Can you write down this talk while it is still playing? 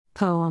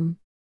Poem.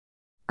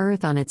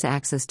 Earth on its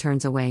axis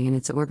turns away in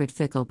its orbit,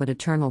 fickle but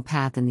eternal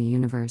path in the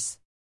universe.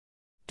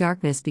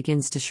 Darkness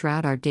begins to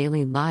shroud our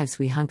daily lives.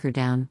 We hunker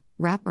down,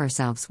 wrap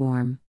ourselves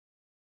warm.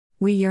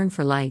 We yearn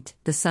for light,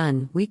 the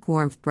sun, weak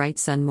warmth, bright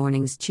sun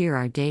mornings cheer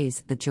our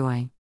days, the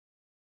joy.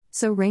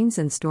 So rains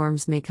and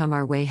storms may come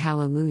our way,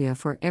 hallelujah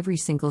for every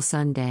single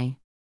Sunday.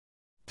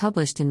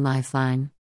 Published in Lifeline.